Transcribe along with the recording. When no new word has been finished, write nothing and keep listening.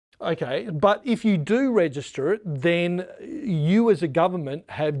Okay, but if you do register it, then you as a government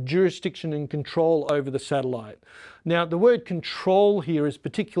have jurisdiction and control over the satellite. Now, the word control here is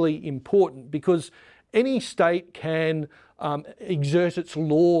particularly important because any state can exert its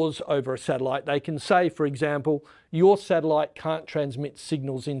laws over a satellite. They can say, for example, your satellite can't transmit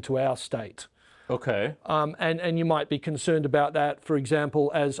signals into our state. Okay. And you might be concerned about that, for example,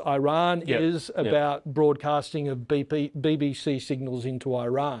 as Iran is about broadcasting of BBC signals into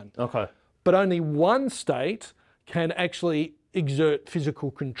Iran. Okay. But only one state can actually exert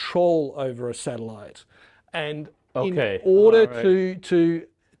physical control over a satellite. And in order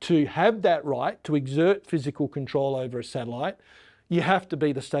to have that right, to exert physical control over a satellite, you have to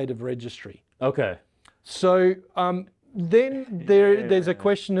be the state of registry. Okay. So then there's a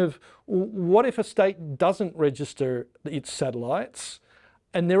question of what if a state doesn't register its satellites?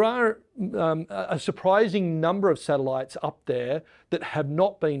 And there are a surprising number of satellites up there that have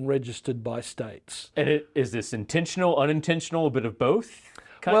not been registered by states. And is this intentional, unintentional, a bit of both?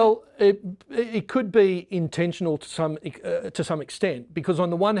 Well, it could be intentional to some extent, because on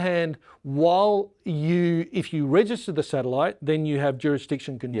the one hand, if you register the satellite, then you have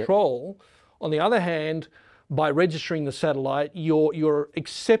jurisdiction control. Yep. On the other hand, by registering the satellite, you're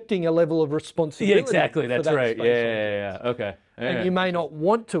accepting a level of responsibility. Yeah, exactly. That's right. Yeah. Okay. And you may not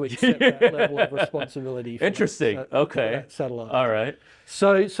want to accept that level of responsibility. Interesting. For that satellite. All right.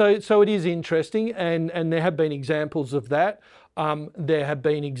 So it is interesting, and there have been examples of that. There have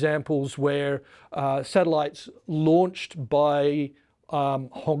been examples where satellites launched by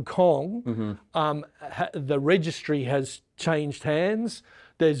Hong Kong, the registry has changed hands.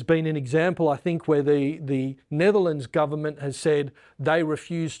 There's been an example, I think, where the Netherlands government has said they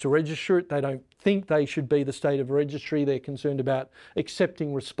refuse to register it. They don't think they should be the state of registry. They're concerned about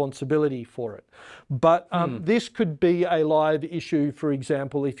accepting responsibility for it. But this could be a live issue, for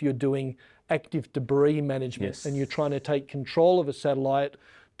example, if you're doing active debris management and you're trying to take control of a satellite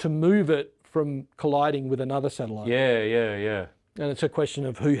to move it from colliding with another satellite. Yeah. And it's a question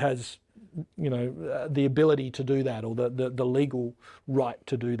of who has, the ability to do that, or the legal right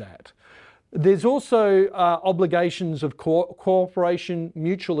to do that. There's also obligations of cooperation,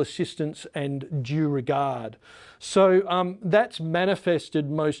 mutual assistance, and due regard. So that's manifested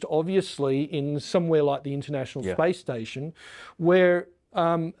most obviously in somewhere like the International Space Station, where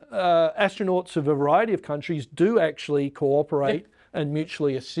astronauts of a variety of countries do actually cooperate and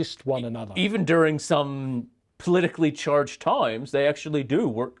mutually assist one another. Even during some politically charged times, they actually do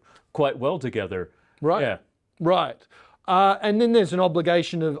work quite well together. Right. Yeah. Right. And then there's an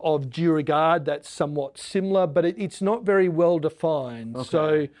obligation of due regard that's somewhat similar, but it's not very well defined.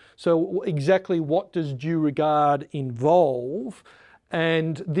 Okay. So exactly what does due regard involve?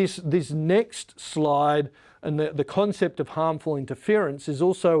 And this next slide, and the concept of harmful interference, is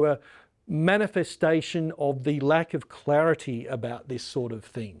also a manifestation of the lack of clarity about this sort of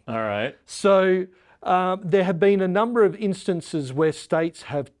thing. All right. So there have been a number of instances where states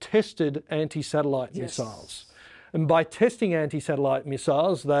have tested anti-satellite missiles. And by testing anti-satellite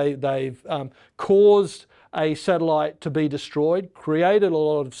missiles, they've caused a satellite to be destroyed, created a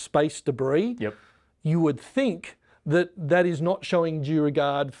lot of space debris. Yep. You would think that is not showing due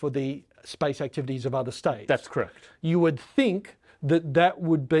regard for the space activities of other states. That's correct. You would think that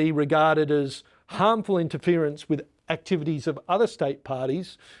would be regarded as harmful interference with activities of other state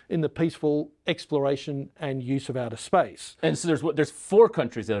parties in the peaceful exploration and use of outer space. And so there's 4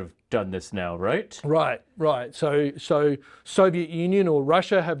 countries that have done this now, right? Right. So Soviet Union or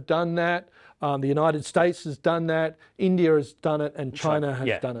Russia have done that. The United States has done that. India has done it, and China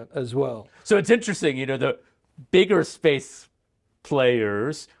has done it as well. So it's interesting, the bigger space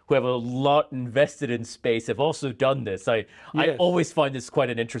players who have a lot invested in space have also done this. I always find this quite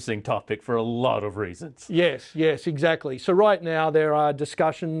an interesting topic for a lot of reasons. Yes, exactly. So right now there are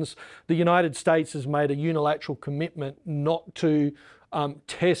discussions. The United States has made a unilateral commitment not to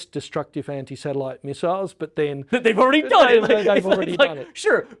test destructive anti-satellite missiles, but then they've already done it. They've already done it.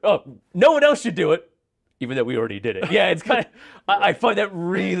 Sure, no one else should do it, even though we already did it. Yeah, it's kind of. I find that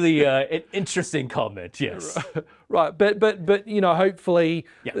really an interesting comment. Yes. Right, but hopefully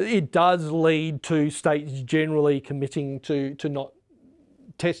it does lead to states generally committing to not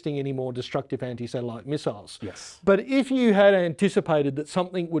testing any more destructive anti-satellite missiles. Yes. But if you had anticipated that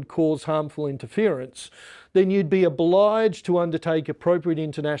something would cause harmful interference, then you'd be obliged to undertake appropriate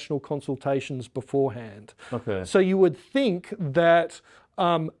international consultations beforehand. Okay. So you would think that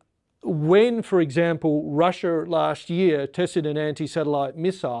when, for example, Russia last year tested an anti-satellite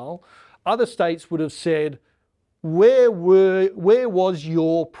missile, other states would have said, where was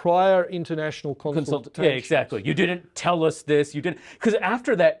your prior international consultation? Yeah, exactly. You didn't tell us this. You didn't, because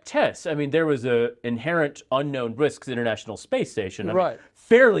after that test, I mean, there was a inherent unknown risks International Space Station. I mean, Right.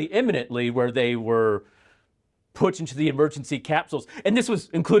 fairly imminently, where they were put into the emergency capsules, and this was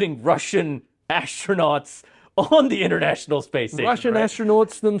including Russian astronauts on the International Space Station. Russian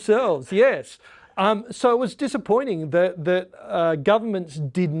astronauts themselves, yes. So it was disappointing that governments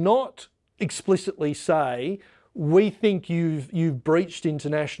did not explicitly say, we think you've breached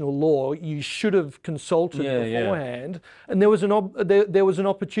international law. You should have consulted beforehand, and there was an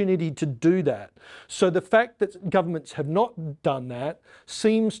opportunity to do that. So the fact that governments have not done that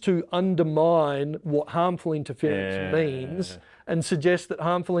seems to undermine what harmful interference means, and suggests that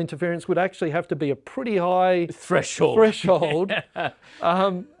harmful interference would actually have to be a pretty high threshold.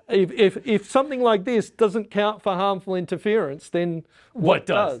 If something like this doesn't count for harmful interference, then what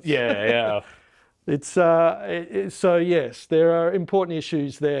does? Yeah. So yes, there are important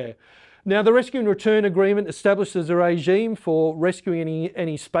issues there. Now, the Rescue and Return Agreement establishes a regime for rescuing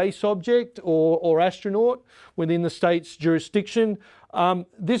any space object or astronaut within the state's jurisdiction.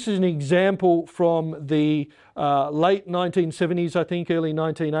 This is an example from the late 1970s, I think, early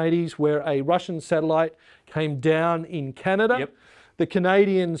 1980s, where a Russian satellite came down in Canada. Yep. The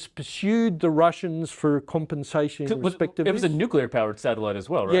Canadians pursued the Russians for compensation in respect of It was a nuclear-powered satellite as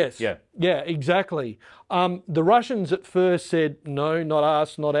well, right? Yes. Yeah, exactly. The Russians at first said, no, not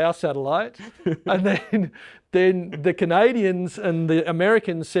us, not our satellite. And then the Canadians and the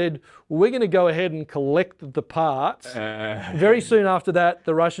Americans said, we're going to go ahead and collect the parts. Very soon after that,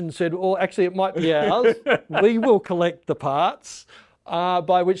 the Russians said, well, actually, it might be ours. We will collect the parts.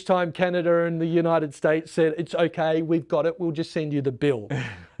 By which time Canada and the United States said, it's okay, we've got it, we'll just send you the bill.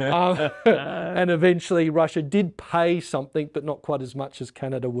 And eventually Russia did pay something, but not quite as much as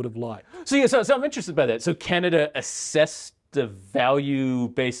Canada would have liked. So I'm interested by that. So Canada assessed the value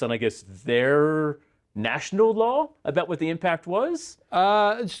based on, I guess, their national law about what the impact was?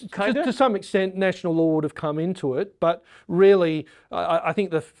 To some extent, national law would have come into it, but really, I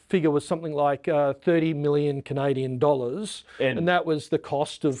think the figure was something like 30 million Canadian dollars, and that was the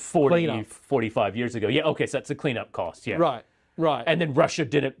cost of cleanup. 45 years ago. Yeah, okay, so that's the cleanup cost, yeah. Right. And then Russia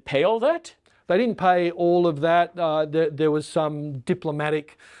didn't pay all that? They didn't pay all of that. There was some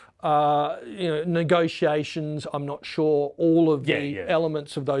diplomatic negotiations. I'm not sure all of the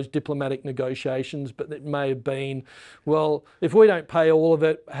elements of those diplomatic negotiations, but it may have been, well, if we don't pay all of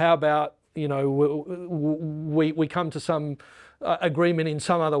it, how about, we come to some agreement in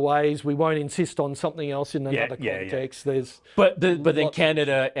some other ways. We won't insist on something else in another context. But then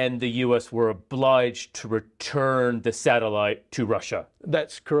Canada and the US were obliged to return the satellite to Russia.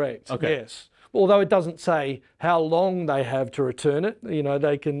 That's correct. Okay. Yes. Although it doesn't say how long they have to return it.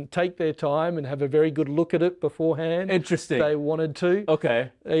 They can take their time and have a very good look at it beforehand. Interesting. If they wanted to.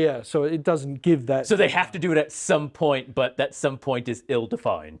 Okay. Yeah, so it doesn't give that. So they have to do it at some point, but that some point is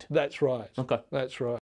ill-defined. That's right. Okay. That's right.